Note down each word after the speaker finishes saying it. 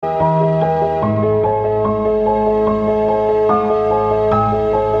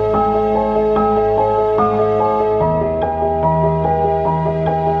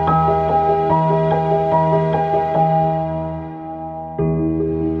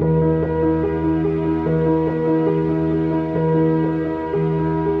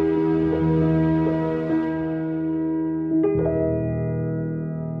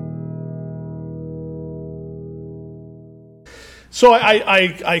So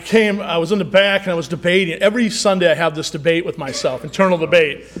I was in the back and I was debating. Every Sunday I have this debate with myself, internal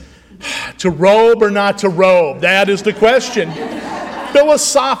debate. To robe or not to robe? That is the question.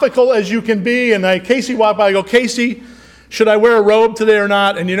 Philosophical as you can be. And Casey walked by, I go, Casey, should I wear a robe today or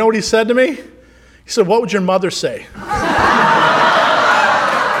not? And you know what he said to me? He said, what would your mother say?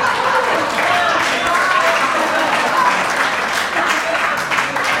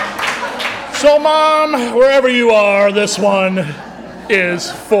 So, Mom, wherever you are, this one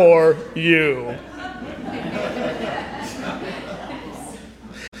is for you.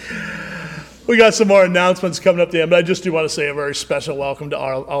 We got some more announcements coming up at the end, but I just do want to say a very special welcome to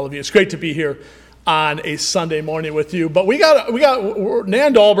all of you. It's great to be here on a Sunday morning with you. But we got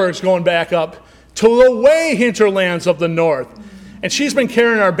Nan Dahlberg's going back up to the way hinterlands of the North. And she's been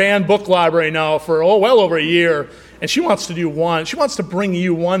carrying our band book library now for well over a year. And she wants to bring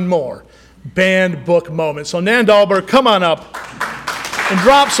you one more band book moment. So Nan Dahlberg, come on up and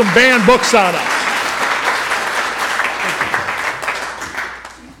drop some band books on us.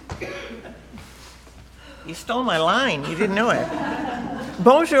 You stole my line. You didn't know it.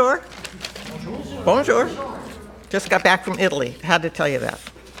 Bonjour. Bonjour. Just got back from Italy. Had to tell you that.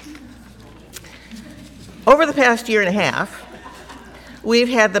 Over the past year and a half, we've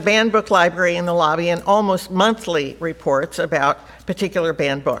had the band book library in the lobby and almost monthly reports about particular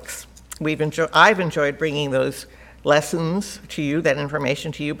band books. I've enjoyed bringing those lessons to you, that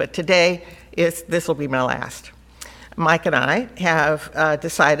information to you, but today this will be my last. Mike and I have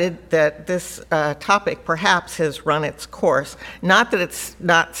decided that this topic perhaps has run its course. Not that it's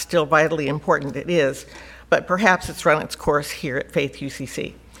not still vitally important, it is, but perhaps it's run its course here at Faith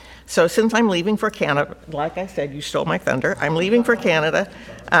UCC. So since I'm leaving for Canada, like I said, you stole my thunder, I'm leaving for Canada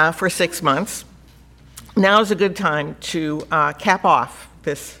for 6 months. Now is a good time to cap off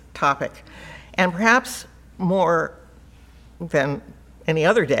this topic. And perhaps more than any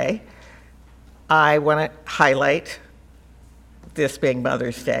other day, I want to highlight, this being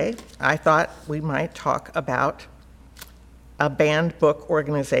Mother's Day, I thought we might talk about a band book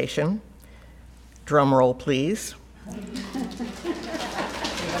organization. Drum roll, please.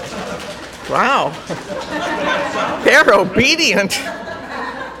 Wow. They're obedient.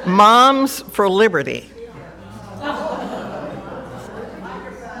 Moms for Liberty.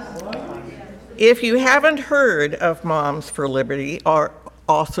 If you haven't heard of Moms for Liberty, or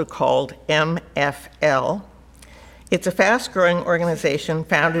also called MFL, it's a fast-growing organization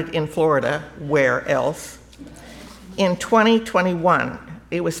founded in Florida, where else? In 2021,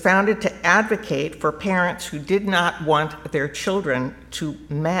 it was founded to advocate for parents who did not want their children to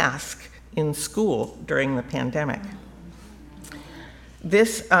mask in school during the pandemic.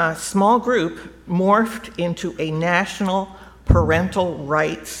 This small group morphed into a national parental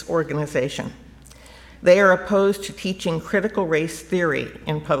rights organization. They are opposed to teaching critical race theory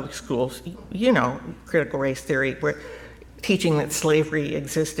in public schools. You know, critical race theory, where teaching that slavery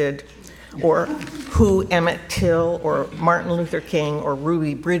existed, or who Emmett Till or Martin Luther King or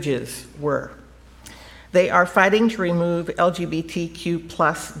Ruby Bridges were. They are fighting to remove LGBTQ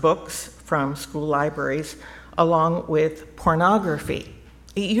plus books from school libraries, along with pornography.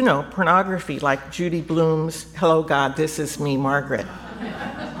 You know, pornography like Judy Blume's Hello God, This Is Me, Margaret.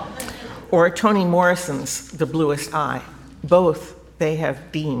 Or Toni Morrison's The Bluest Eye. Both they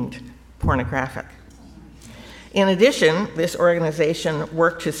have deemed pornographic. In addition, this organization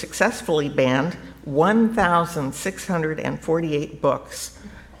worked to successfully ban 1,648 books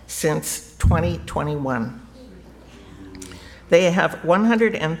since 2021. They have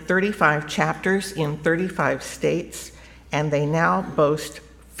 135 chapters in 35 states, and they now boast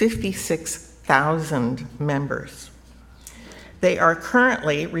 56,000 members. They are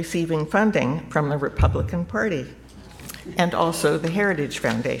currently receiving funding from the Republican Party and also the Heritage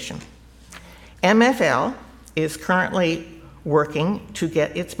Foundation. MFL is currently working to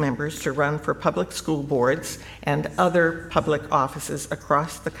get its members to run for public school boards and other public offices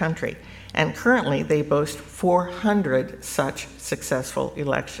across the country. And currently they boast 400 such successful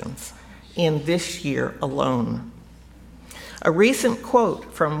elections in this year alone. A recent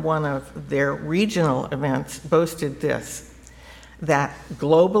quote from one of their regional events boasted this, that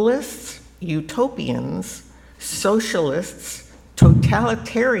globalists, utopians, socialists,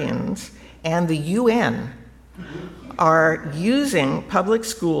 totalitarians, and the UN are using public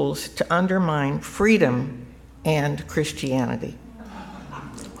schools to undermine freedom and Christianity.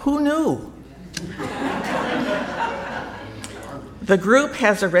 Who knew? The group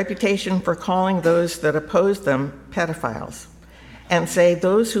has a reputation for calling those that oppose them pedophiles, and say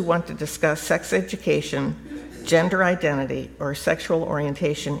those who want to discuss sex education, gender identity, or sexual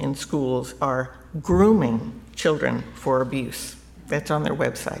orientation in schools are grooming children for abuse. That's on their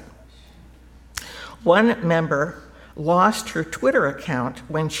website. One member lost her Twitter account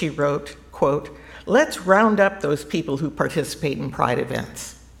when she wrote, quote, "Let's round up those people who participate in pride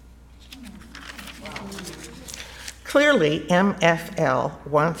events." Clearly, MFL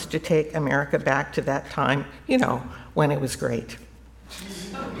wants to take America back to that time, when it was great.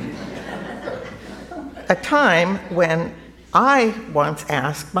 A time when I once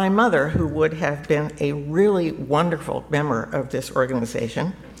asked my mother, who would have been a really wonderful member of this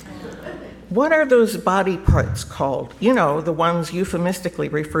organization, what are those body parts called? The ones euphemistically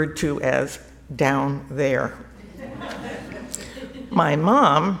referred to as down there. My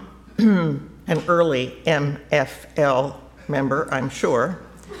mom, an early MFL member, I'm sure,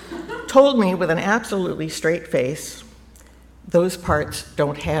 told me with an absolutely straight face, those parts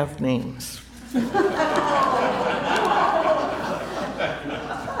don't have names.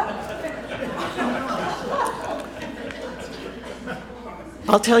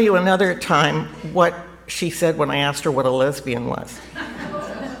 I'll tell you another time what she said when I asked her what a lesbian was.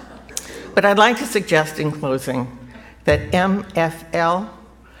 But I'd like to suggest in closing that MFL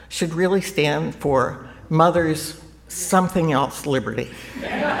should really stand for Mother's Something Else Liberty.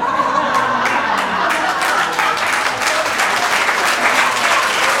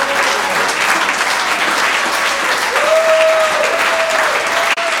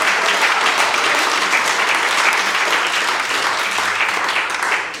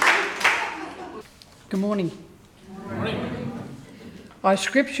 Good morning. Good morning. Our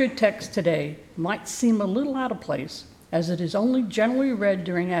scripture text today might seem a little out of place, as it is only generally read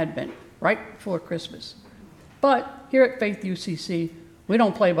during Advent, right before Christmas. But here at Faith UCC, we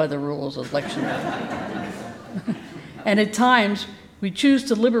don't play by the rules of lectionary. And at times, we choose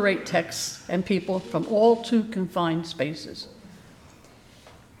to liberate texts and people from all too confined spaces.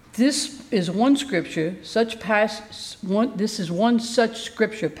 This is one such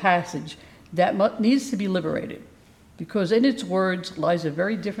scripture passage that needs to be liberated, because in its words lies a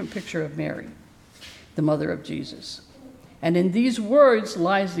very different picture of Mary, the mother of Jesus. And in these words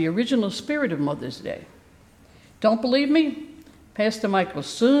lies the original spirit of Mother's Day. Don't believe me? Pastor Mike will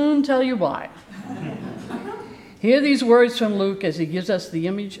soon tell you why. Hear these words from Luke as he gives us the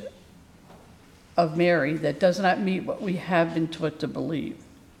image of Mary that does not meet what we have been taught to believe.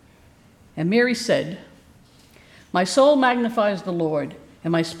 And Mary said, "My soul magnifies the Lord,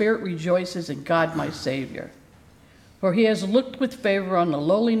 and my spirit rejoices in God my Savior. For he has looked with favor on the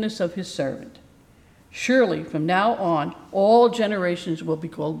lowliness of his servant. Surely from now on all generations will be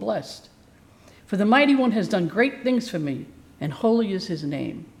called blessed. For the Mighty One has done great things for me, and holy is his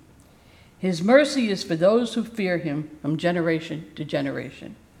name. His mercy is for those who fear him from generation to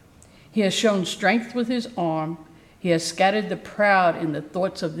generation. He has shown strength with his arm. He has scattered the proud in the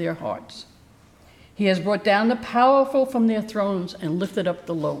thoughts of their hearts. He has brought down the powerful from their thrones and lifted up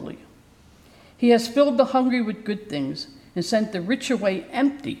the lowly. He has filled the hungry with good things and sent the rich away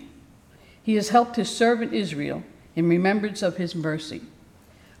empty. He has helped his servant Israel in remembrance of his mercy,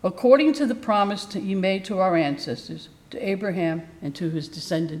 according to the promise he made to our ancestors, to Abraham and to his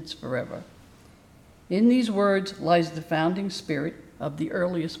descendants forever." In these words lies the founding spirit of the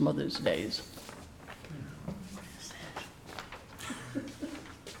earliest Mother's Days.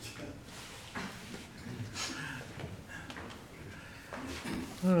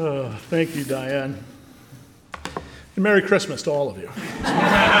 Oh, thank you, Diane. And Merry Christmas to all of you.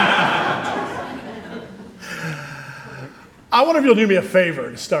 I wonder if you'll do me a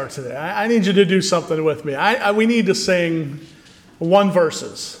favor to start today. I need you to do something with me. We need to sing one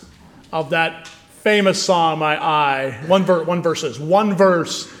verse of that famous song, one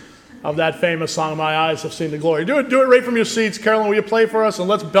verse of that famous song, "My Eyes Have Seen the Glory." Do it right from your seats. Carolyn, will you play for us? And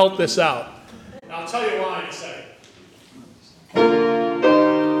let's belt this out. And I'll tell you why in a second.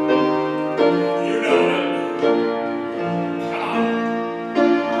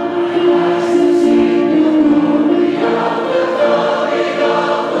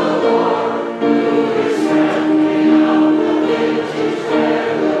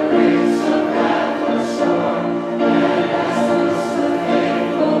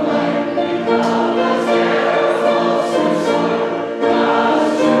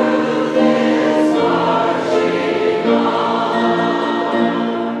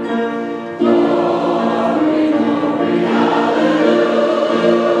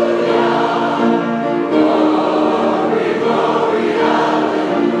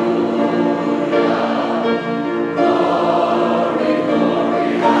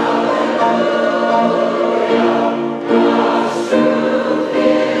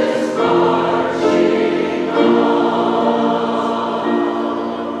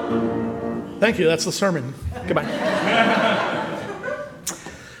 Thank you. That's the sermon. Goodbye.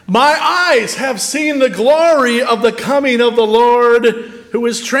 My eyes have seen the glory of the coming of the Lord, who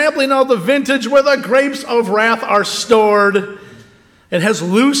is trampling all the vintage where the grapes of wrath are stored, and has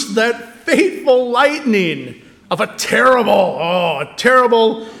loosed that fateful lightning of a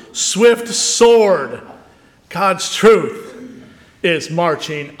terrible, swift sword. God's truth is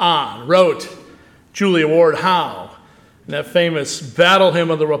marching on, wrote Julia Ward Howe in that famous Battle Hymn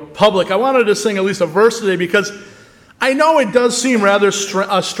of the Republic. I wanted to sing at least a verse today because I know it does seem rather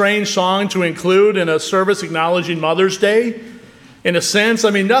a strange song to include in a service acknowledging Mother's Day. In a sense,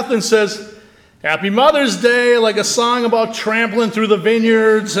 I mean, nothing says Happy Mother's Day like a song about trampling through the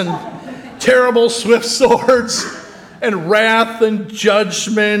vineyards and terrible swift swords and wrath and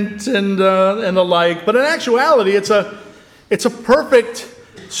judgment and the like. But in actuality, it's a perfect,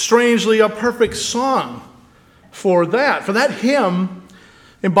 strangely, a perfect song for that. For that hymn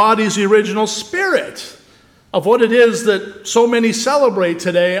embodies the original spirit of what it is that so many celebrate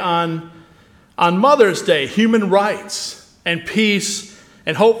today on Mother's Day: human rights and peace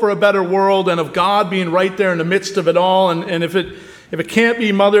and hope for a better world, and of God being right there in the midst of it all. And if it can't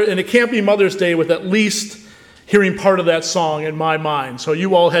be Mother's Day with at least hearing part of that song in my mind. So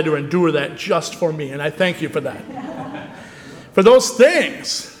you all had to endure that just for me, and I thank you for that. For those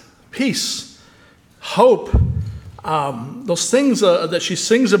things, peace, hope, those things that she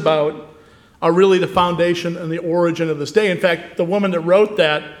sings about are really the foundation and the origin of this day. In fact, the woman that wrote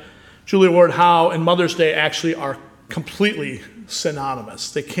that, Julia Ward Howe, and Mother's Day actually are completely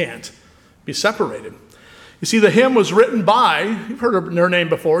synonymous. They can't be separated. You see, the hymn was written by, you've heard her name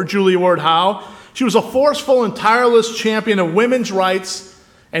before, Julia Ward Howe. She was a forceful and tireless champion of women's rights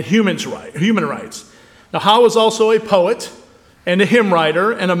and human rights. Now, Howe was also a poet and a hymn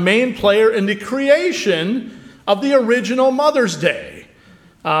writer and a main player in the creation of the original Mother's Day.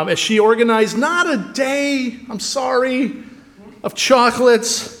 As she organized not a day, of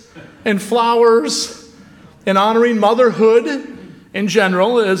chocolates and flowers and honoring motherhood in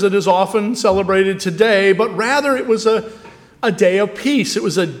general, as it is often celebrated today, but rather it was a day of peace. It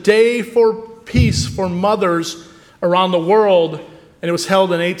was a day for peace for mothers around the world, and it was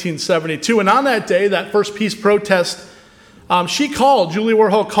held in 1872. And on that day, that first peace protest, Julia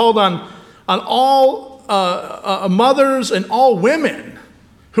Ward Howe called on all mothers and all women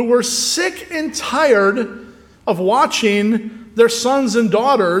who were sick and tired of watching their sons and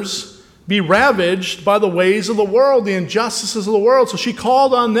daughters be ravaged by the ways of the world, the injustices of the world. So she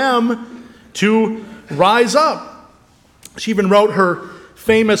called on them to rise up. She even wrote her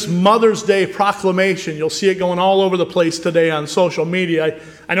famous Mother's Day proclamation. You'll see it going all over the place today on social media.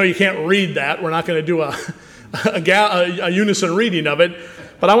 I know you can't read that. We're not going to do a unison reading of it,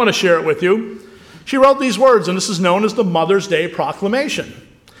 but I want to share it with you. She wrote these words, and this is known as the Mother's Day Proclamation.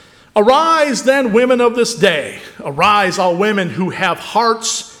 Arise then, women of this day. Arise, all women who have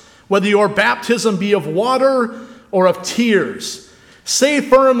hearts, whether your baptism be of water or of tears. Say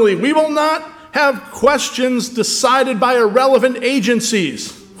firmly, we will not have questions decided by irrelevant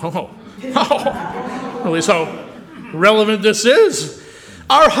agencies. Really so relevant this is.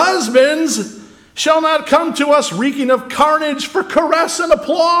 Our husbands shall not come to us reeking of carnage for caress and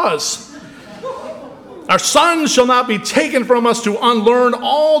applause. Our sons shall not be taken from us to unlearn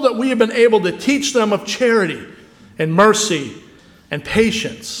all that we have been able to teach them of charity and mercy and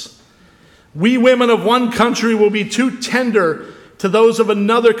patience. We women of one country will be too tender to those of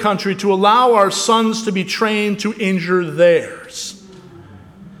another country to allow our sons to be trained to injure theirs.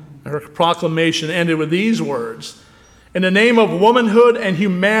 Her proclamation ended with these words: in the name of womanhood and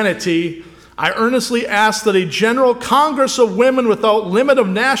humanity, I earnestly ask that a general Congress of women without limit of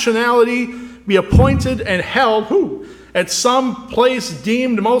nationality be appointed and held at some place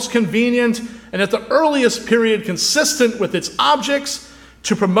deemed most convenient and at the earliest period consistent with its objects,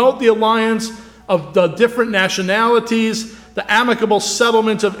 to promote the alliance of the different nationalities, the amicable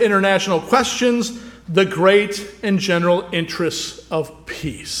settlement of international questions, the great and general interests of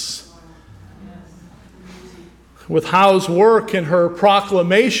peace. With Howe's work and her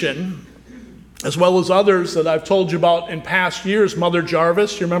proclamation, as well as others that I've told you about in past years, Mother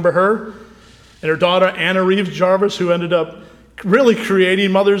Jarvis, you remember her? And her daughter, Anna Reeves Jarvis, who ended up really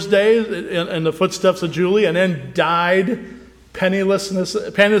creating Mother's Day in the footsteps of Julie, and then died penniless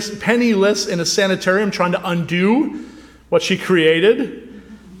in a sanitarium trying to undo what she created.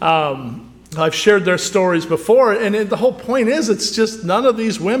 I've shared their stories before, and the whole point is it's just none of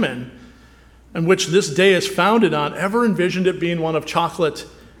these women in which this day is founded on ever envisioned it being one of chocolate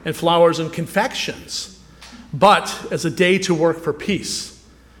and flowers and confections, but as a day to work for peace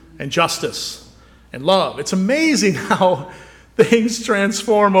and justice and love. It's amazing how things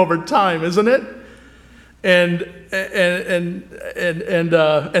transform over time, isn't it? and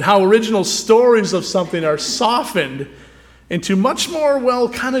how original stories of something are softened into much more, well,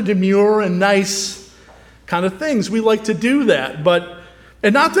 kind of demure and nice kind of things. We like to do that,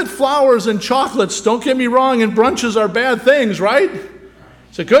 and not that flowers and chocolates, don't get me wrong, and brunches are bad things, right?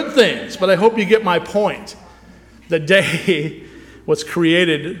 It's a good things, but I hope you get my point. The day was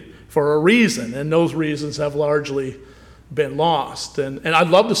created for a reason, and those reasons have largely been lost. And I'd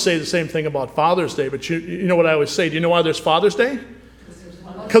love to say the same thing about Father's Day, but you know what I always say? Do you know why there's Father's Day?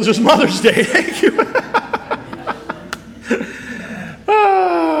 Because there's Mother's Day. Thank you.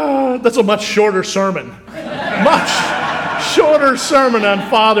 That's a much shorter sermon. Much shorter sermon on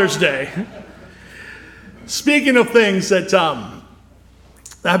Father's Day. Speaking of things that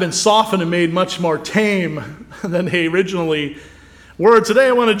have been softened and made much more tame than they originally were, today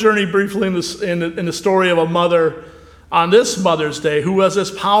I want to journey briefly in the story of a mother on this Mother's Day who was as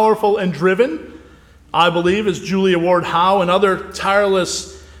powerful and driven, I believe, as Julia Ward Howe and other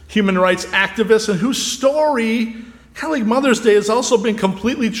tireless human rights activists, and whose story, kind of like Mother's Day, has also been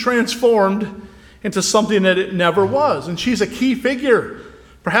completely transformed into something that it never was. And she's a key figure,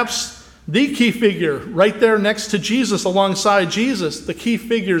 perhaps the key figure, right there next to Jesus, alongside Jesus, the key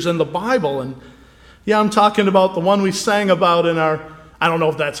figures in the Bible. And yeah, I'm talking about the one we sang about in our, I don't know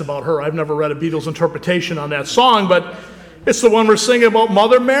if that's about her. I've never read a Beatles interpretation on that song, but it's the one we're singing about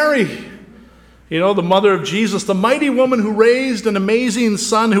Mother Mary. You know, the mother of Jesus, the mighty woman who raised an amazing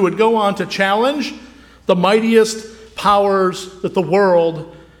son who would go on to challenge the mightiest powers that the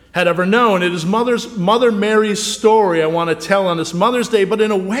world had ever known. It is Mother Mary's story I want to tell on this Mother's Day, but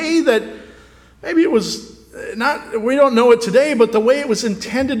in a way that maybe it was not, we don't know it today, but the way it was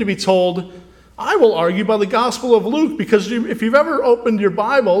intended to be told, I will argue, by the Gospel of Luke, because if you've ever opened your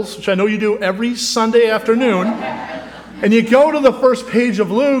Bibles, which I know you do every Sunday afternoon, and you go to the first page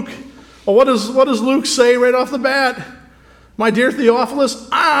of Luke, well, what does Luke say right off the bat? My dear Theophilus,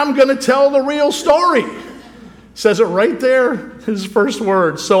 I'm going to tell the real story. Says it right there, his first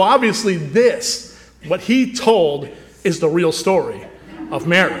words. So obviously what he told, is the real story of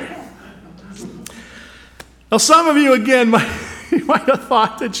Mary. Now some of you, again, you might have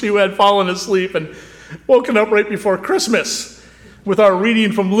thought that you had fallen asleep and woken up right before Christmas with our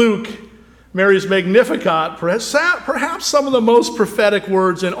reading from Luke, Mary's Magnificat, perhaps some of the most prophetic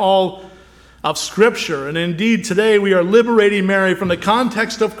words in all of Scripture. And indeed, today we are liberating Mary from the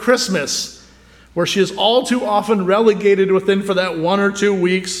context of Christmas, where she is all too often relegated within for that 1 or 2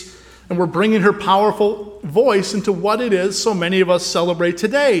 weeks, and we're bringing her powerful voice into what it is so many of us celebrate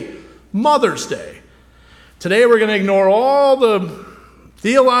today, Mother's Day. Today we're going to ignore all the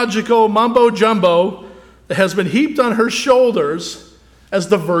theological mumbo-jumbo that has been heaped on her shoulders as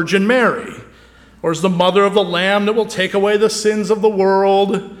the Virgin Mary, or as the mother of the Lamb that will take away the sins of the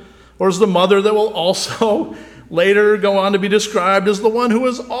world, or as the mother that will also later go on to be described as the one who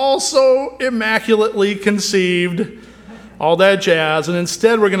was also immaculately conceived, all that jazz. And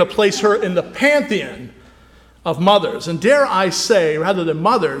instead we're going to place her in the pantheon of mothers, and dare I say, rather than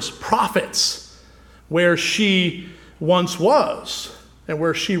mothers, prophets, where she once was and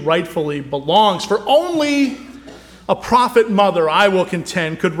where she rightfully belongs. For only a prophet mother, I will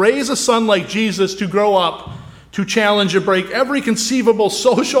contend, could raise a son like Jesus to grow up to challenge and break every conceivable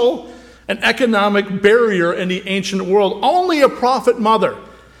social and economic barrier in the ancient world. Only a prophet mother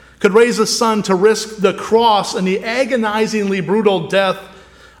could raise a son to risk the cross and the agonizingly brutal death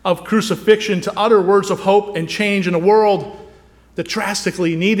of crucifixion to utter words of hope and change in a world that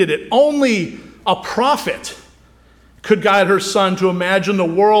drastically needed it. Only a prophet could guide her son to imagine the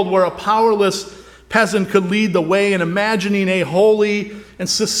world where a powerless peasant could lead the way in imagining a holy and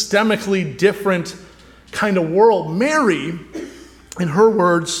systemically different kind of world. Mary, her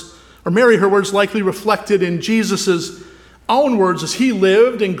words likely reflected in Jesus' own words as he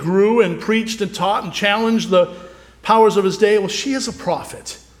lived and grew and preached and taught and challenged the powers of his day. Well, she is a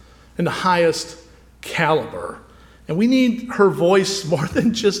prophet in the highest caliber. And we need her voice more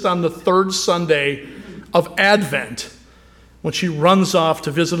than just on the third Sunday of Advent, when she runs off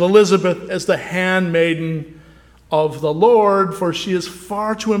to visit Elizabeth as the handmaiden of the Lord, for she is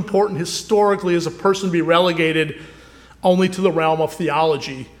far too important historically as a person to be relegated only to the realm of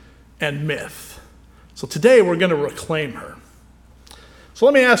theology and myth. So today we're going to reclaim her. So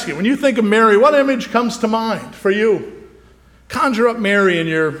let me ask you, when you think of Mary, what image comes to mind for you? Conjure up Mary in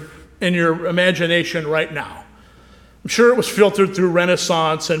your imagination right now. I'm sure it was filtered through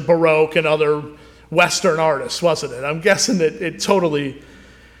Renaissance and Baroque and other Western artists, wasn't it? I'm guessing that it totally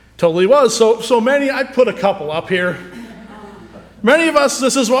was. So many, I put a couple up here. Many of us,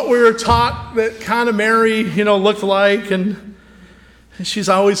 this is what we were taught that kind of Mary, looked like. And, She's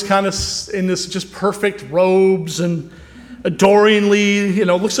always kind of in this just perfect robes and adoringly,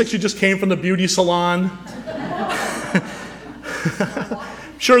 looks like she just came from the beauty salon.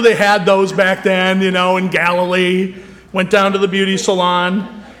 Sure they had those back then, in Galilee. Went down to the beauty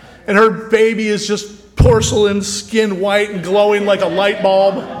salon. And her baby is just porcelain, skin white and glowing like a light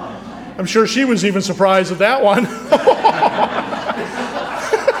bulb. I'm sure she was even surprised at that one.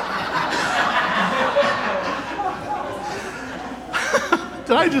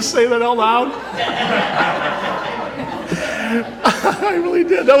 Did I just say that out loud? I really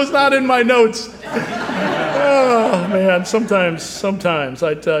did. That was not in my notes. Oh, man, sometimes,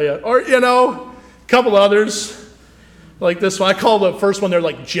 I tell you. Or, a couple others, like this one. I call the first one there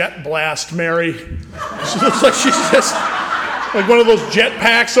like Jet Blast Mary. She looks like she's just like one of those jet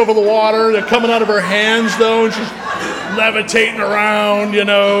packs over the water. They're coming out of her hands, though, and she's levitating around, I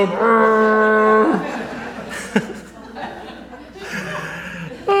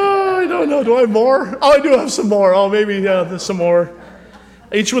don't know. Do I have more? Oh, I do have some more. Oh, maybe there's some more.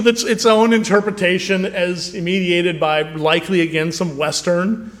 Each with its own interpretation as mediated by likely, again, some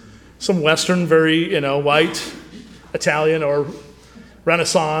Western, very, white, Italian or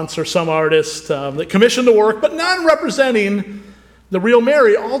Renaissance or some artist that commissioned the work, but not representing the real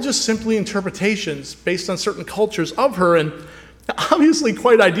Mary, all just simply interpretations based on certain cultures of her, and obviously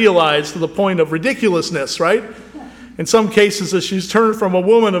quite idealized to the point of ridiculousness, right? In some cases, as she's turned from a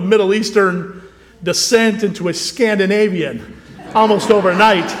woman of Middle Eastern descent into a Scandinavian almost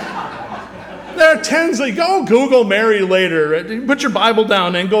overnight. There are tens of, go Google Mary later. Put your Bible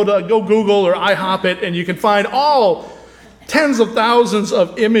down and go Google or iHop it, and you can find all tens of thousands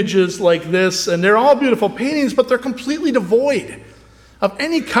of images like this, and they're all beautiful paintings, but they're completely devoid of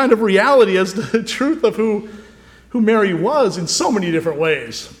any kind of reality as to the truth of who Mary was in so many different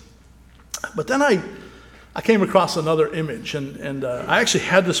ways. But then I came across another image, and I actually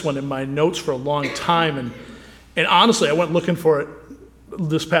had this one in my notes for a long time, and honestly, I went looking for it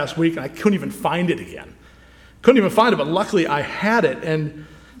this past week, and I couldn't even find it again. But luckily I had it, and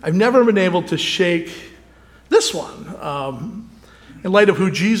I've never been able to shake this one in light of who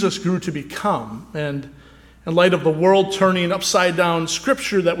Jesus grew to become, and in light of the world turning upside down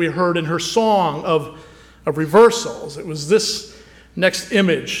scripture that we heard in her song of reversals. It was this next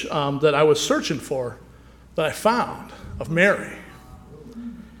image that I was searching for that I found of Mary.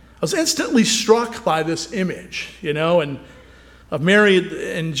 I was instantly struck by this image, and of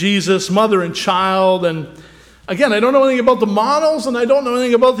Mary and Jesus, mother and child. And again, I don't know anything about the models, and I don't know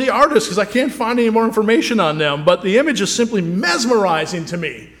anything about the artists because I can't find any more information on them. But the image is simply mesmerizing to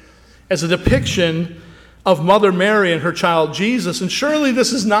me as a depiction of Mother Mary and her child Jesus. And surely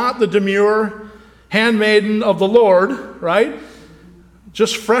this is not the demure handmaiden of the Lord, right?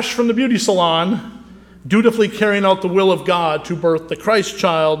 Just fresh from the beauty salon, dutifully carrying out the will of God to birth the Christ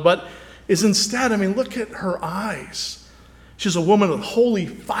child, but is instead, look at her eyes. She's a woman with holy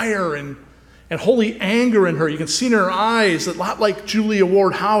fire and holy anger in her. You can see in her eyes a lot like Julia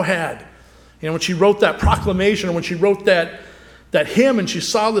Ward Howe had. When she wrote that proclamation, or when she wrote that hymn, and she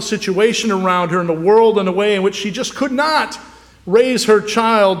saw the situation around her in the world in a way in which she just could not raise her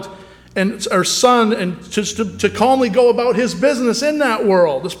child and her son and just to calmly go about his business in that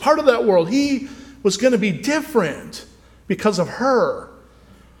world. As part of that world, he was going to be different because of her.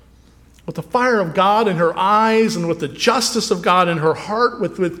 With the fire of God in her eyes and with the justice of God in her heart,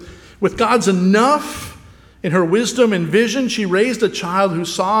 with God's enough in her wisdom and vision, she raised a child who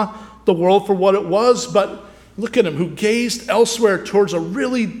saw the world for what it was, but look at him, who gazed elsewhere towards a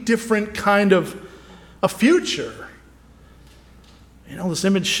really different kind of a future. This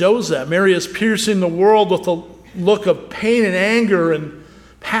image shows that. Mary is piercing the world with a look of pain and anger and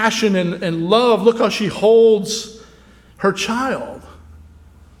passion and love. Look how she holds her child.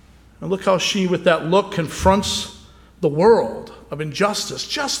 And look how she, with that look, confronts the world of injustice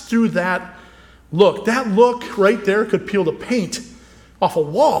just through that look. That look right there could peel the paint off a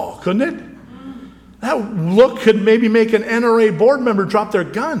wall, couldn't it? That look could maybe make an NRA board member drop their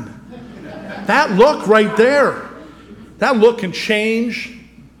gun. That look right there, that look can change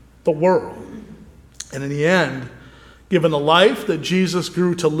the world. And in the end, given the life that Jesus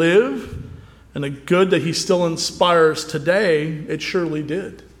grew to live and the good that he still inspires today, it surely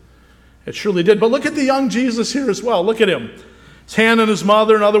did. It surely did. But look at the young Jesus here as well. Look at him. His hand on his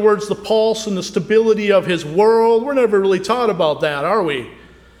mother, in other words, the pulse and the stability of his world. We're never really taught about that, are we?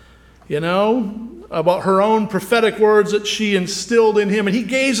 About her own prophetic words that she instilled in him. And he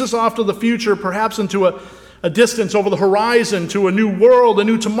gazes off to the future, perhaps into a distance over the horizon, to a new world, a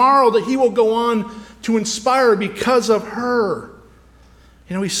new tomorrow that he will go on to inspire because of her.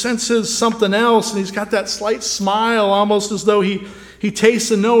 He senses something else, and he's got that slight smile, almost as though he he tastes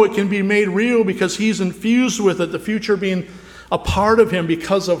and know it can be made real because he's infused with it, the future being a part of him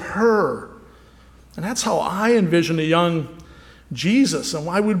because of her. And that's how I envision a young Jesus. And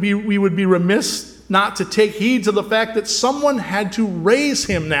why would we would be remiss not to take heed to the fact that someone had to raise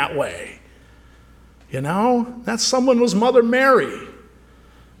him that way. You know, that someone was Mother Mary.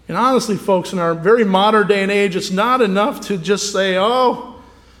 And honestly, folks, in our very modern day and age, it's not enough to just say, oh,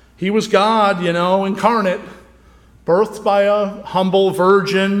 he was God, you know, incarnate, birthed by a humble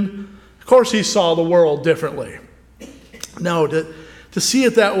virgin. Of course, he saw the world differently. No, to see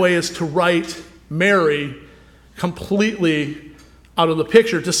it that way is to write Mary completely out of the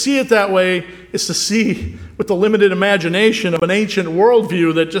picture. To see it that way is to see with the limited imagination of an ancient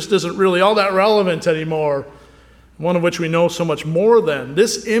worldview that just isn't really all that relevant anymore, one of which we know so much more than.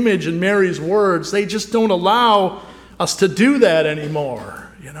 This image in Mary's words, they just don't allow us to do that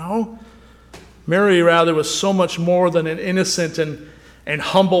anymore, you know? Mary, rather, was so much more than an innocent and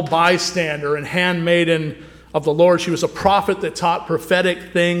humble bystander and handmaiden of the Lord. She was a prophet that taught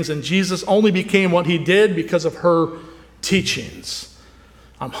prophetic things, and Jesus only became what he did because of her teachings.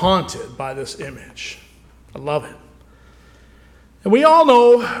 I'm haunted by this image. I love it. And we all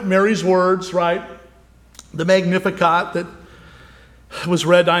know Mary's words, right? The Magnificat that was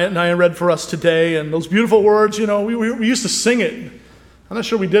read, Naya read for us today, and those beautiful words, you know, we used to sing it. I'm not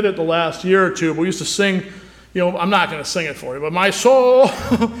sure we did it the last year or two, but we used to sing, you know, I'm not going to sing it for you, but my soul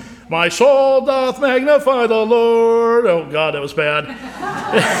doth magnify the Lord. Oh, God, that was bad.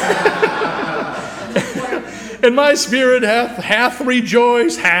 And my spirit hath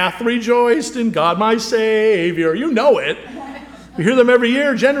rejoiced in God my Savior. You know it. We hear them every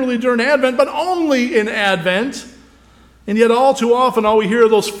year, generally during Advent, but only in Advent. And yet all too often, all we hear are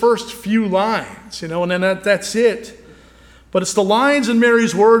those first few lines, you know, and then that's it. But it's the lines in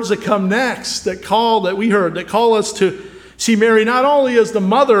Mary's words that come next that call us to see Mary not only as the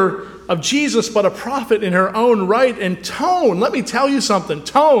mother of Jesus, but a prophet in her own right. And tone, let me tell you something,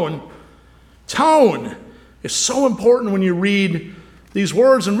 tone is so important when you read these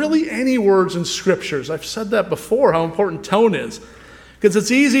words, and really any words in scriptures. I've said that before, how important tone is. Because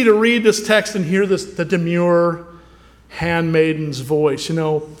it's easy to read this text and hear the demure handmaiden's voice. You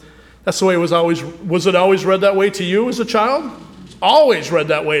know, that's the way it was always. Was it always read that way to you as a child? It's always read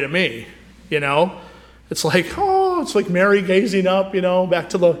that way to me, you know. It's like Mary gazing up, you know, back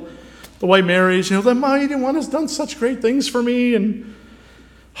to the white Marys. You know, the mighty one has done such great things for me, and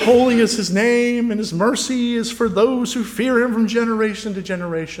holy is his name, and his mercy is for those who fear him from generation to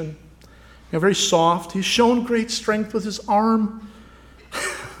generation. You know, very soft. He's shown great strength with his arm.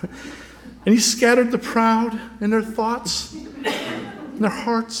 And he scattered the proud in their thoughts, in their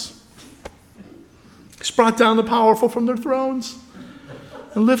hearts. He's brought down the powerful from their thrones,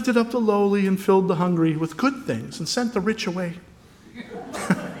 and lifted up the lowly, and filled the hungry with good things, and sent the rich away.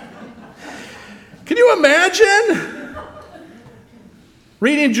 Can you imagine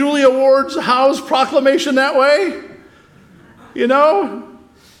reading Julia Ward's Howe's proclamation that way? You know,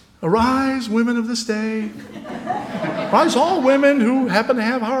 arise, women of this day. Rise, all women who happen to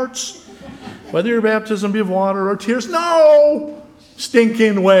have hearts, whether your baptism be of water or tears. No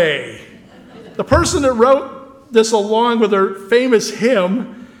stinking way. The person that wrote this along with her famous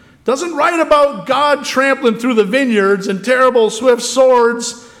hymn doesn't write about God trampling through the vineyards and terrible swift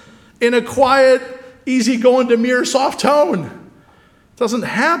swords in a quiet, easygoing, demure, soft tone. It doesn't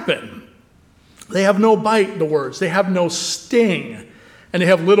happen. They have no bite, the words. They have no sting. And they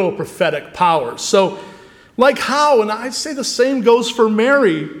have little prophetic power. So, like how, and I'd say the same goes for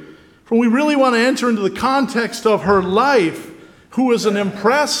Mary, when we really want to enter into the context of her life, who is an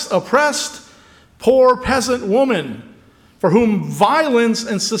oppressed, poor peasant woman, for whom violence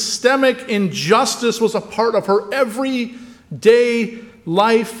and systemic injustice was a part of her everyday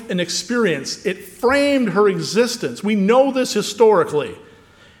life and experience. It framed her existence. We know this historically.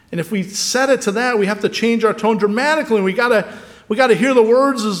 And if we set it to that, we have to change our tone dramatically. And we got to hear the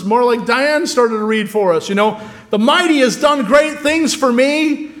words as more like Diane started to read for us. You know, the mighty has done great things for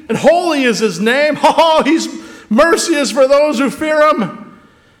me, and holy is his name. Oh, he's mercy for those who fear him.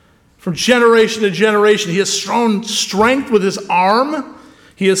 From generation to generation, he has shown strength with his arm.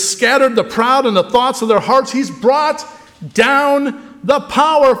 He has scattered the proud in the thoughts of their hearts. He's brought down the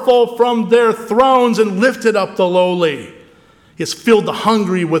powerful from their thrones and lifted up the lowly. He has filled the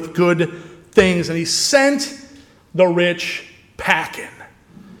hungry with good things, and he sent the rich packing.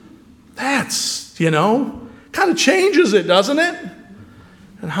 That's, you know, kind of changes it, doesn't it?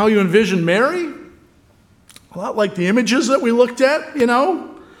 And how you envision Mary? A lot like the images that we looked at, you know.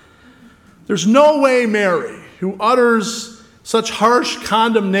 There's no way Mary, who utters such harsh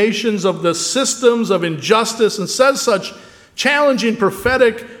condemnations of the systems of injustice and says such challenging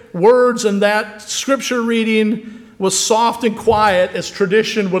prophetic words, and that scripture reading was soft and quiet as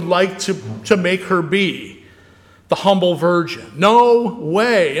tradition would like to make her be, the humble virgin. No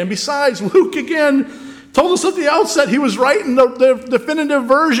way. And besides, Luke again told us at the outset he was writing the definitive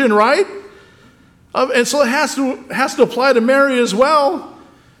version, right? And so it has to apply to Mary as well.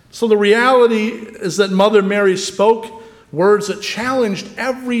 So the reality is that Mother Mary spoke words that challenged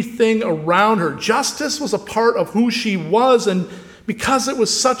everything around her. Justice was a part of who she was, and because it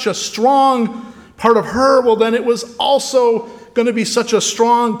was such a strong part of her, well, then it was also going to be such a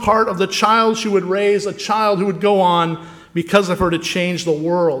strong part of the child she would raise, a child who would go on because of her to change the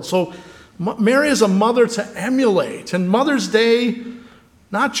world. So Mary is a mother to emulate, and Mother's Day,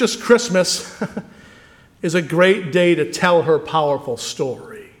 not just Christmas, is a great day to tell her powerful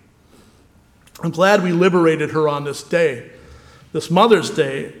story. I'm glad we liberated her on this day, this Mother's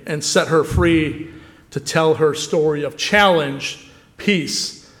Day, and set her free to tell her story of challenge,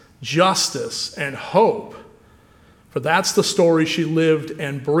 peace, justice, and hope. For that's the story she lived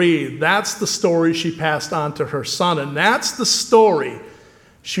and breathed. That's the story she passed on to her son, and that's the story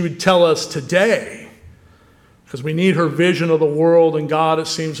she would tell us today, because we need her vision of the world and God, it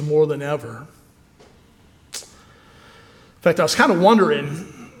seems, more than ever. In fact, I was kind of wondering,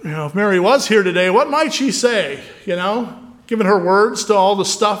 if Mary was here today, what might she say, giving her words to all the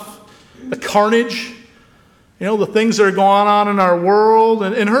stuff, the carnage, the things that are going on in our world.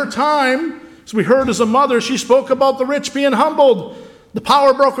 And in her time, as we heard as a mother, she spoke about the rich being humbled, the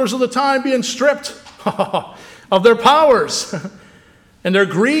power brokers of the time being stripped of their powers and their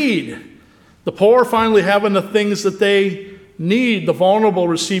greed, the poor finally having the things that they need, the vulnerable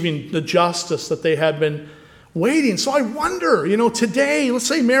receiving the justice that they had been waiting. So I wonder, today, let's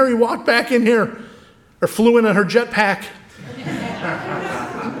say Mary walked back in here or flew in on her jetpack.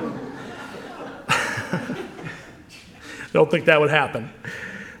 Don't think that would happen.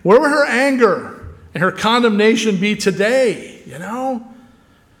 Where would her anger and her condemnation be today?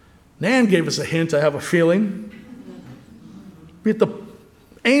 Nan gave us a hint, I have a feeling.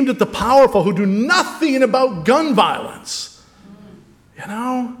 Aimed at the powerful who do nothing about gun violence.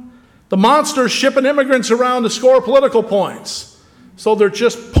 The monsters shipping immigrants around to score political points, so they're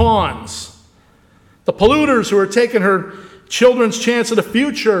just pawns. The polluters who are taking her children's chance at a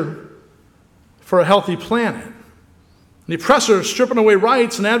future for a healthy planet. The oppressors stripping away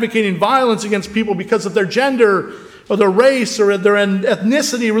rights and advocating violence against people because of their gender or their race or their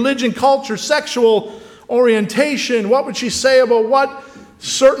ethnicity, religion, culture, sexual orientation. What would she say about what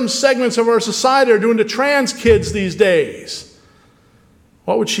certain segments of our society are doing to trans kids these days?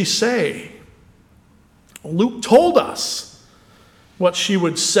 What would she say? Luke told us what she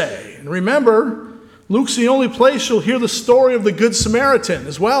would say. And remember, Luke's the only place you'll hear the story of the Good Samaritan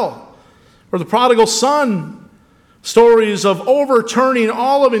as well, or the prodigal son, stories of overturning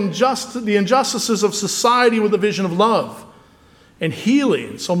all of the injustices of society with a vision of love and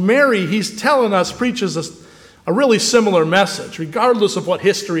healing. So Mary, he's telling us, preaches us a really similar message, regardless of what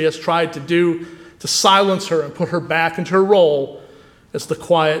history has tried to do to silence her and put her back into her role as the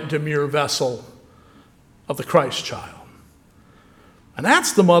quiet, demure vessel of the Christ child. And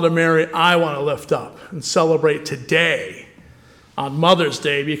that's the Mother Mary I want to lift up and celebrate today on Mother's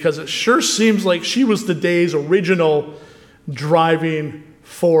Day, because it sure seems like she was the day's original driving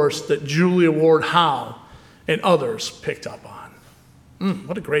force that Julia Ward Howe and others picked up on.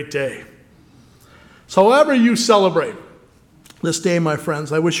 What a great day. So however you celebrate this day, my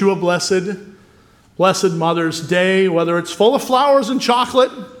friends, I wish you a blessed Mother's Day, whether it's full of flowers and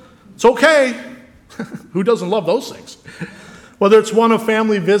chocolate, it's okay. Who doesn't love those things? Whether it's one of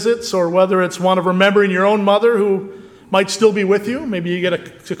family visits or whether it's one of remembering your own mother who might still be with you. Maybe you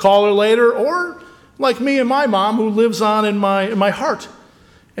get to call her later, or like me and my mom who lives on in my heart,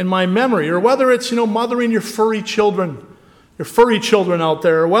 in my memory, or whether it's, mothering your furry children out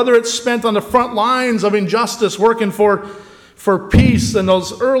there, or whether it's spent on the front lines of injustice working for peace and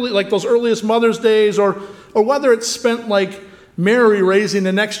those earliest Mother's Days, or whether it's spent like Mary raising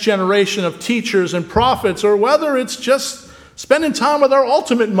the next generation of teachers and prophets, or whether it's just spending time with our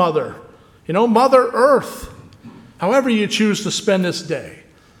ultimate mother, Mother Earth. However you choose to spend this day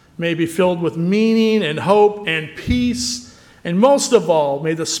may be filled with meaning and hope and peace, and most of all,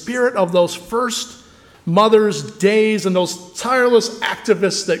 may the spirit of those first Mother's Days and those tireless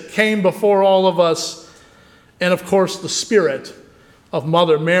activists that came before all of us, and of course the spirit of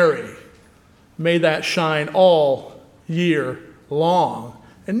Mother Mary, may that shine all year long,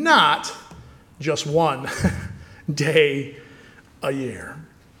 and not just one day a year.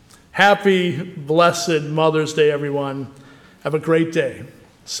 Happy, blessed Mother's Day, everyone. Have a great day,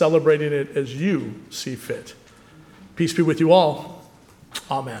 celebrating it as you see fit. Peace be with you all.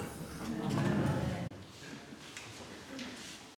 Amen.